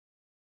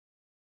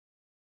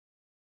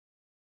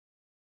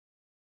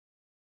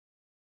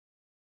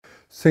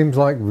Seems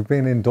like we've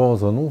been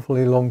indoors an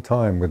awfully long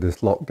time with this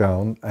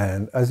lockdown,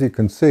 and as you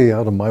can see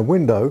out of my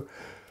window,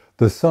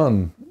 the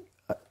sun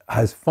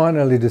has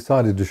finally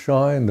decided to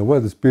shine. The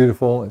weather's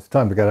beautiful. It's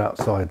time to get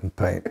outside and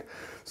paint.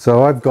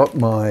 So I've got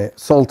my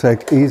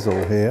Soltec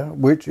easel here,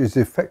 which is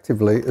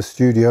effectively a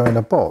studio in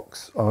a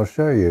box. I'll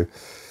show you.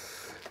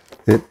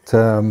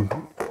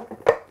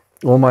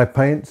 All my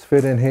paints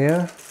fit in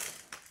here.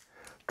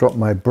 Drop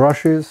my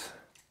brushes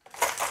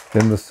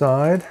in the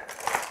side.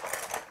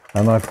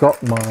 And I've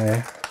got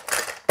my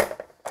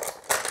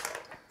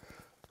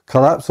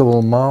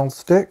collapsible mild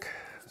stick,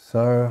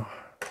 so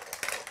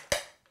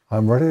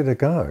I'm ready to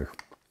go.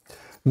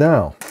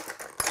 Now,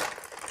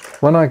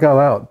 when I go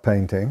out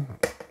painting,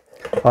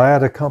 I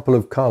add a couple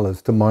of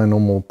colors to my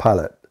normal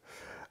palette.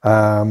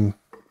 I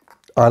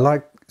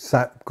like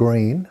sap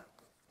green,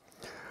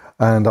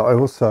 and I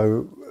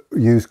also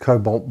use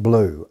cobalt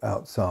blue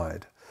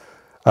outside.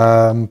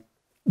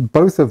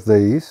 Both of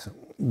these,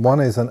 one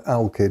is an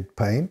alkyd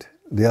paint,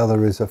 the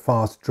other is a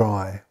fast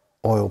dry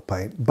oil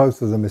paint.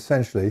 Both of them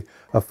essentially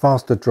are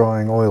faster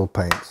drying oil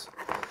paints.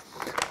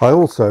 I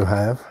also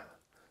have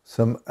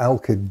some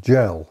alkyd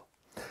gel.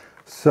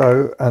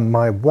 And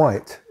my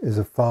white is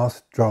a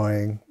fast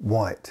drying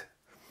white.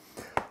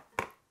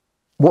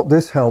 What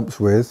this helps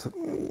with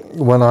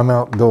when I'm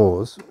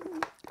outdoors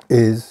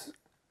is,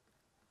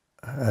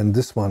 and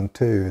this one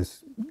too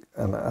is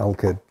an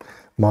alkyd,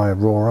 my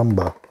raw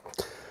umber.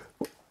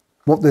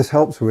 What this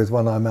helps with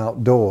when I'm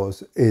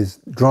outdoors is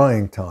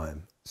drying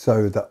time,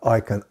 so that I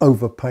can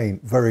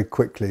overpaint very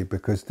quickly,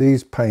 because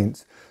these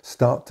paints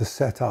start to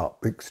set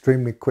up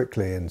extremely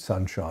quickly in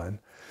sunshine.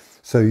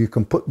 So you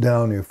can put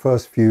down your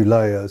first few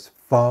layers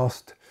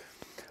fast,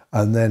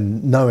 and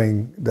then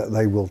knowing that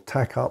they will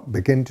tack up,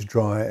 begin to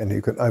dry, and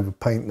you can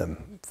overpaint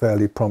them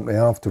fairly promptly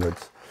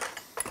afterwards.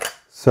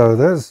 So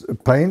there's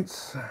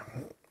paints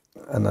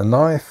and a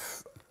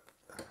knife,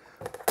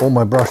 all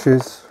my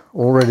brushes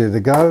all ready to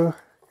go.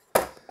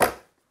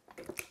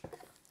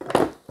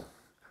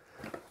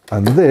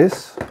 And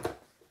this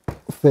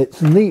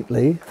fits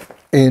neatly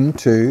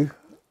into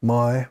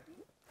my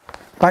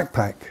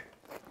backpack,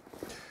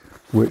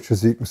 which,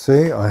 as you can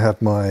see, I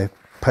have my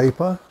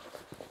paper,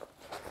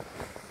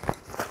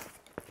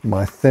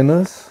 my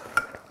thinners,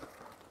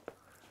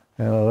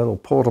 and a little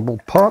portable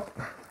pot,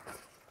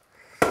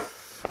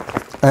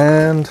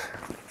 and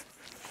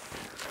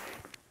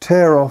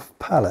tear-off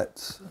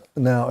palettes.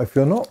 Now, if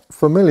you're not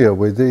familiar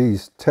with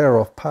these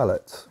tear-off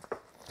palettes,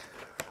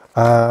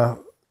 they're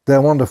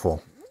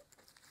wonderful,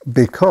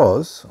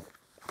 because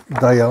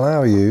they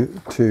allow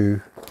you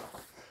to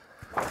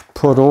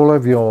put all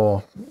of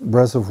your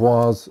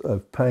reservoirs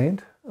of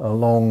paint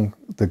along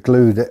the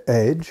glued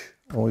edge,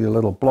 all your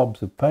little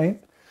blobs of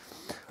paint,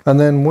 and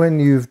then when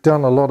you've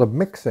done a lot of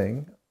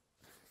mixing,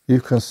 you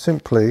can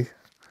simply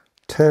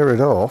tear it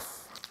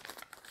off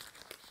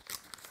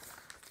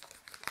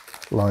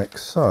like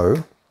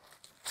so,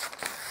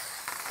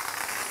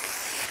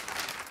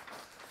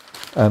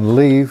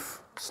 and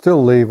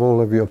still leave all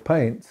of your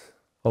paints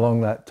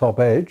along that top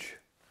edge.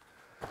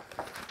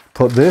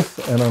 Put this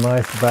in a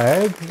nice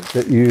bag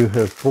that you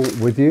have brought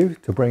with you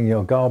to bring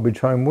your garbage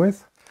home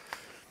with,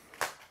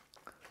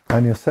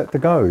 and you're set to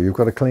go. You've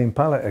got a clean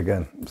palette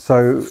again.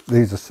 So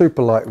these are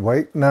super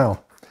lightweight.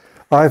 Now,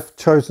 I've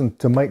chosen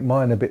to make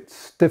mine a bit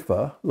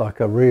stiffer, like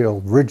a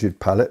real rigid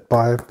palette,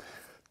 by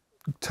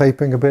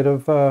taping a bit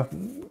of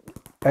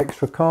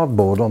extra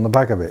cardboard on the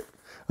back of it.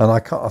 And I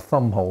cut a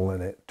thumb hole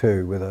in it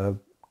too with a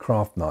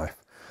craft knife.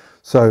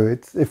 So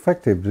it's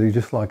effectively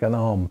just like an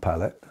arm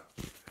palette,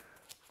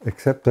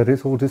 except that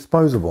it's all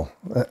disposable.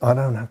 I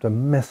don't have to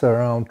mess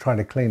around trying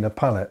to clean a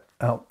palette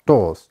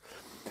outdoors.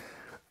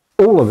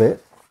 All of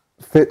it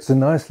fits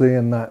nicely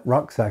in that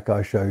rucksack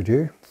I showed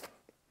you,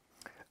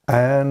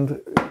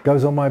 and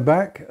goes on my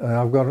back, and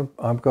I've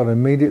got an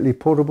immediately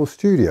portable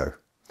studio.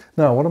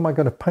 Now, what am I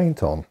going to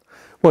paint on?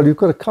 Well, you've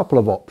got a couple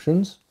of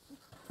options.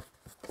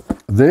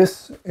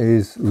 This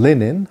is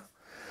linen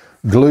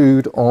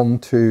glued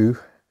onto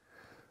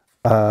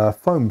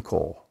foam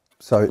core,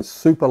 so it's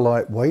super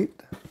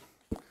lightweight.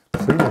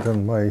 See, it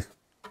doesn't weigh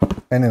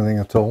anything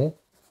at all.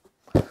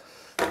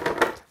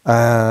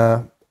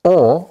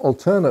 Or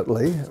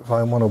alternately, if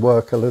I want to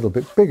work a little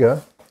bit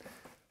bigger,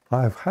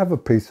 I have a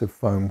piece of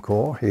foam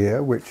core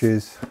here, which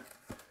is,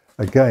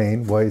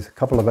 again, weighs a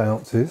couple of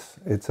ounces.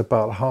 It's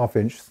about a ½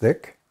 inch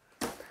thick,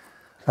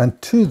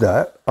 and to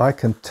that I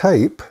can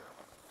tape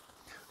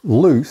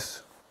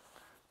loose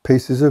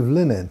pieces of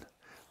linen,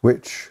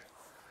 which,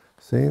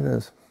 see,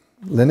 there's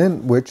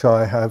linen, which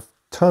I have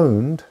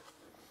toned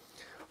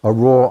a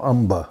raw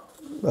umber,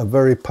 a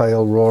very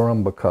pale raw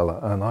umber colour,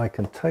 and I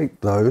can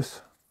tape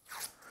those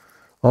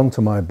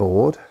onto my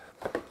board.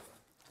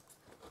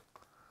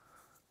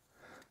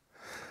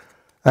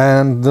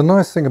 And the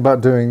nice thing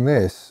about doing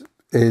this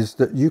is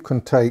that you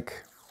can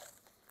take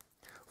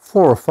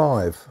 4 or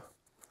 5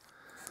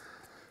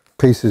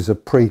 pieces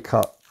of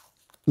pre-cut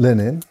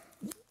linen,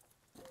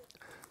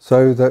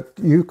 so that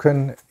you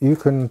can, you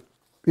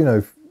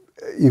know,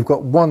 you've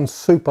got one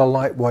super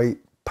lightweight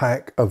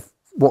pack of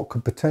what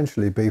could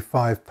potentially be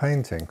 5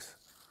 paintings.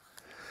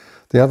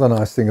 The other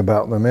nice thing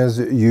about them is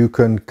you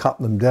can cut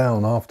them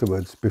down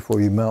afterwards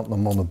before you mount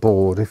them on a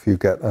board if you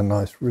get a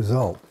nice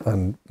result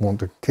and want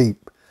to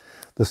keep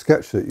the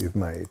sketch that you've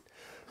made.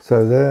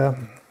 So there,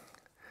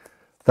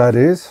 that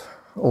is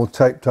all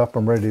taped up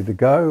and ready to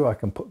go. I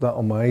can put that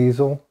on my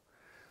easel,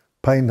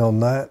 paint on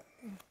that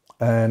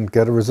and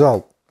get a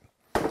result.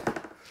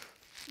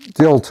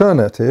 The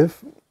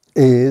alternative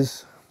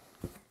is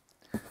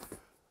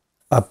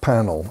a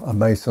panel, a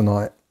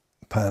masonite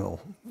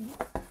panel.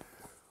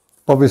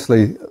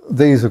 Obviously,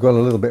 these have got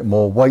a little bit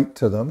more weight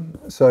to them.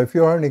 So if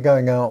you're only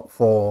going out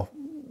for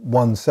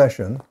one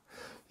session,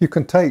 you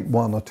can take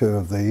 1 or 2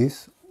 of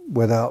these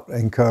without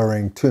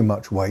incurring too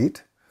much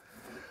weight.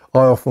 I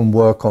often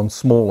work on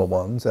smaller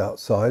ones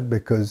outside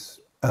because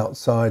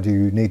outside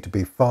you need to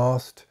be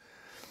fast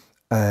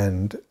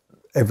and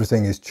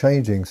everything is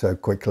changing so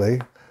quickly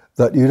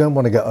that you don't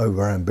want to get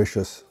over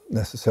ambitious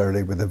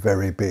necessarily with a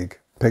very big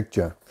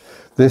picture.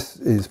 This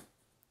is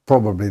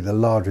probably the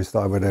largest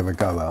I would ever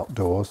go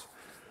outdoors.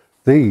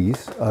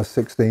 These are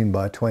 16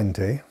 by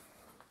 20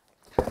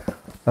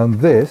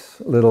 and this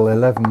little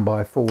 11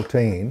 by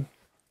 14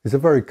 is a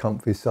very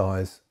comfy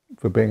size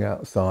for being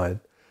outside.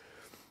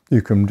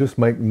 You can just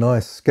make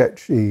nice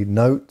sketchy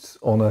notes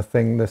on a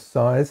thing this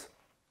size,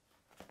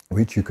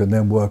 which you can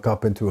then work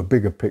up into a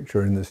bigger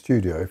picture in the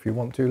studio if you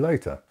want to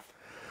later.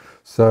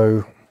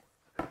 So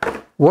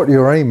what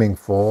you're aiming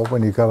for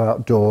when you go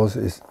outdoors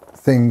is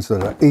things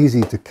that are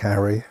easy to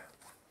carry,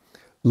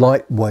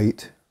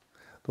 lightweight,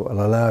 that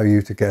will allow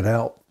you to get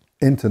out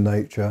into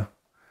nature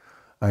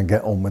and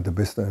get on with the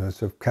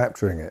business of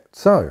capturing it.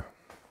 So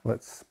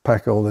let's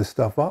pack all this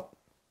stuff up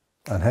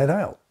and head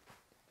out.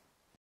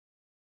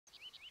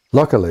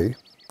 Luckily,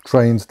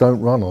 trains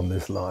don't run on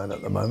this line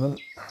at the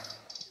moment,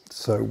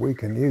 so we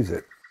can use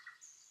it.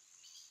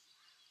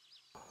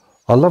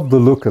 I love the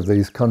look of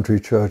these country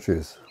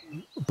churches,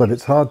 but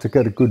it's hard to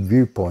get a good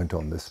viewpoint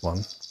on this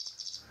one.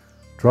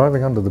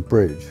 Driving under the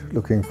bridge,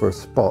 looking for a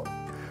spot,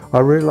 I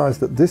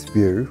realised that this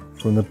view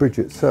from the bridge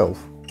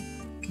itself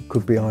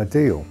could be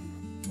ideal.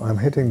 I'm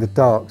hitting the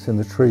darks in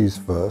the trees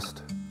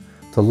first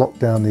to lock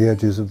down the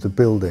edges of the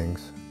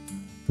buildings,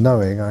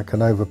 knowing I can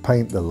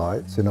overpaint the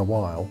lights in a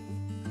while.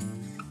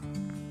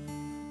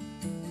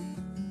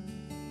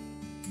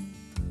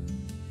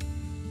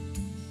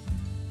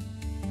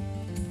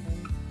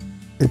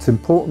 It's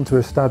important to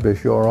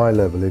establish your eye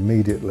level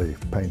immediately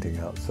painting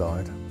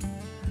outside.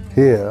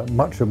 Here,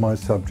 much of my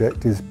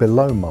subject is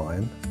below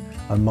mine,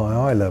 and my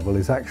eye level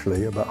is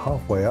actually about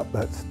halfway up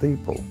that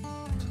steeple.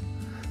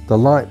 The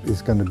light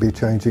is going to be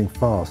changing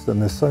fast,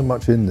 and there's so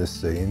much in this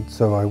scene,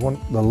 so I want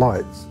the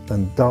lights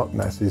and dark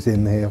masses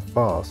in here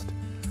fast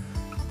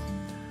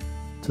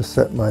to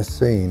set my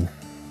scene.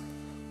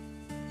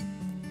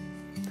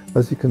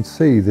 As you can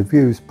see, the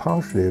view is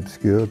partially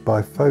obscured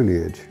by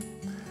foliage,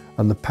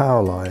 and the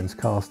power lines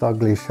cast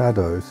ugly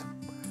shadows.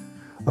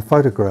 A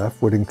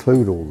photograph would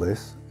include all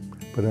this,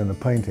 but in a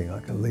painting I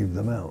can leave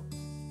them out.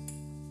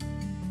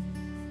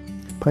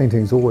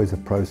 Painting's always a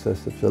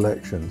process of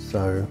selection,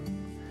 so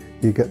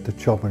you get to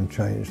chop and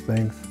change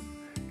things.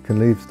 You can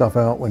leave stuff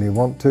out when you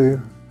want to,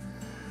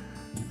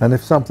 and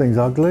if something's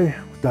ugly,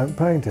 don't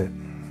paint it.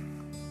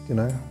 You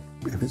know,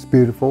 if it's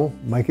beautiful,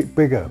 make it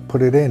bigger,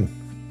 put it in.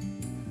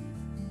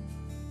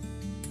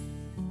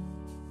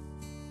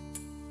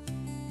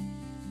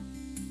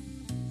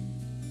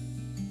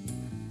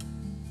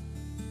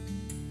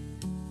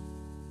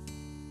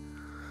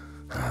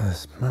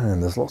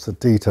 Man, there's lots of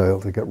detail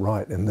to get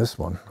right in this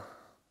one.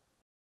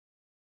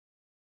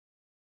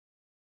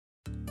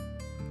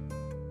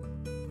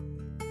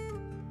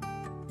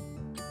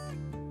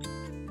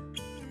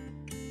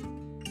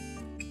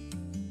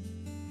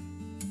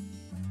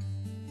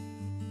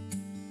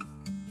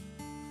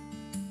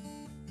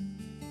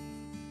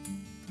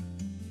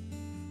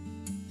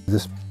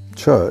 This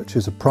church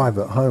is a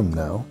private home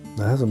now.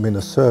 There hasn't been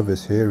a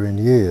service here in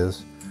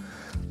years,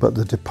 but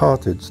the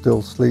departed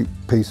still sleep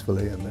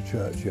peacefully in the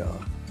churchyard.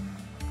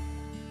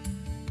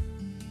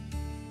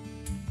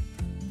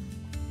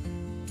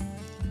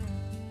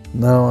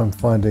 Now I'm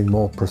finding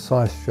more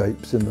precise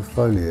shapes in the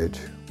foliage,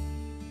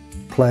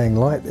 playing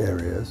light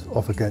areas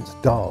off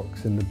against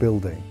darks in the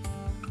building.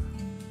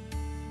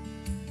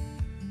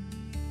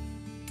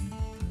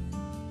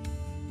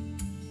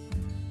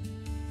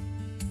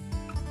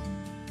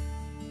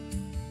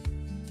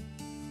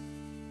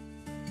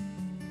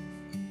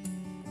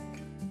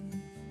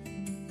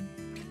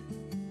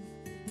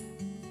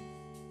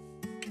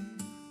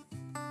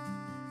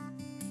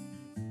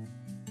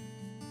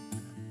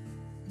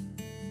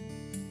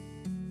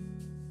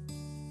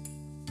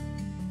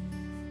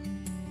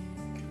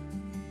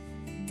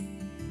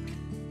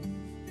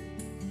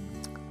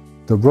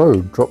 The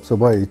road drops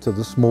away to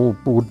the small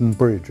wooden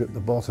bridge at the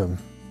bottom.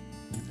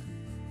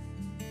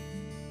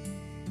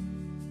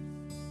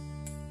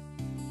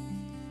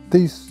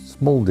 These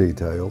small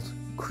details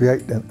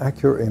create an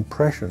accurate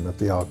impression of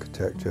the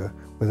architecture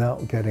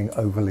without getting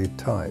overly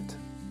tight.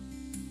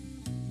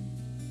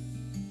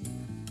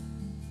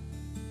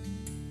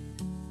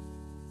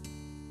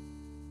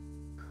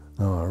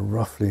 Now I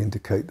roughly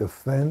indicate the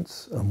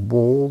fence and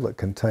wall that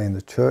contain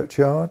the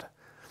churchyard.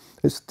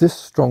 It's this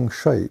strong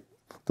shape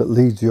that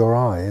leads your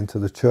eye into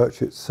the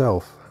church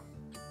itself.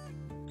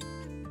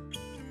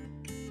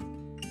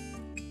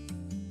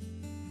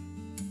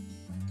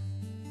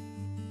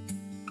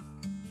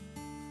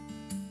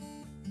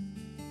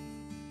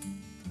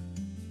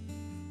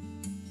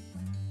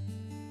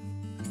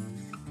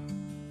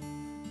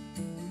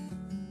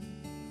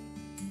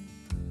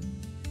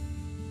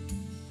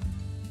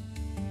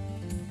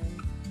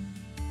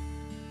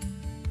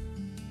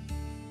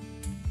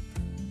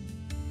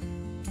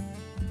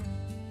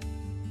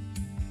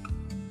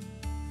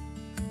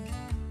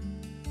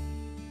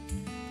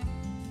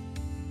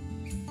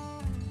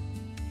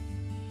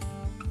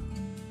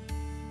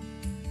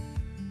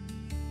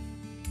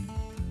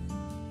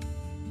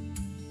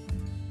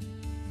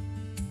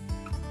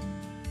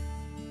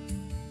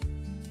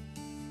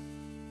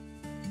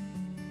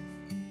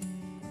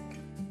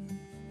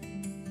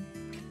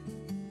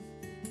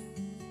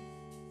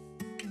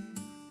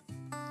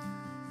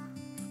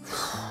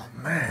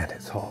 Man,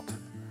 it's hot.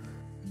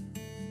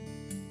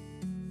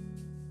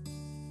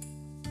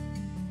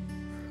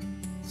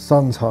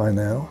 Sun's high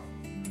now.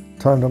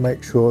 Time to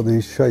make sure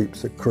these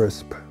shapes are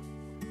crisp.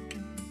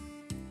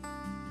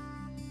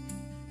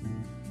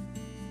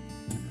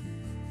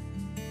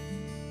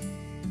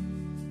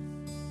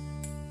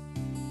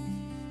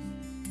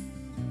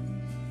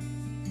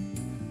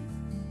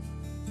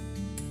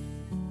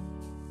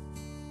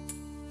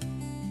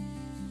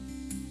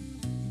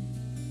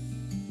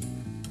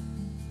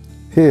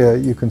 Here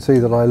you can see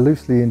that I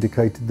loosely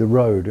indicated the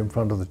road in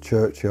front of the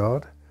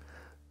churchyard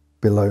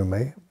below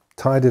me,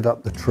 tidied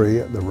up the tree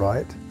at the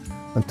right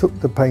and took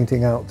the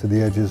painting out to the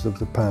edges of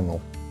the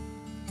panel.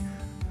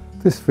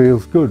 This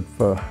feels good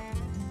for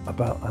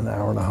about an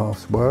hour and a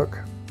half's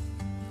work,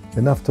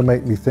 enough to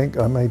make me think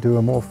I may do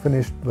a more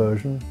finished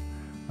version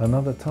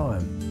another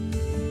time.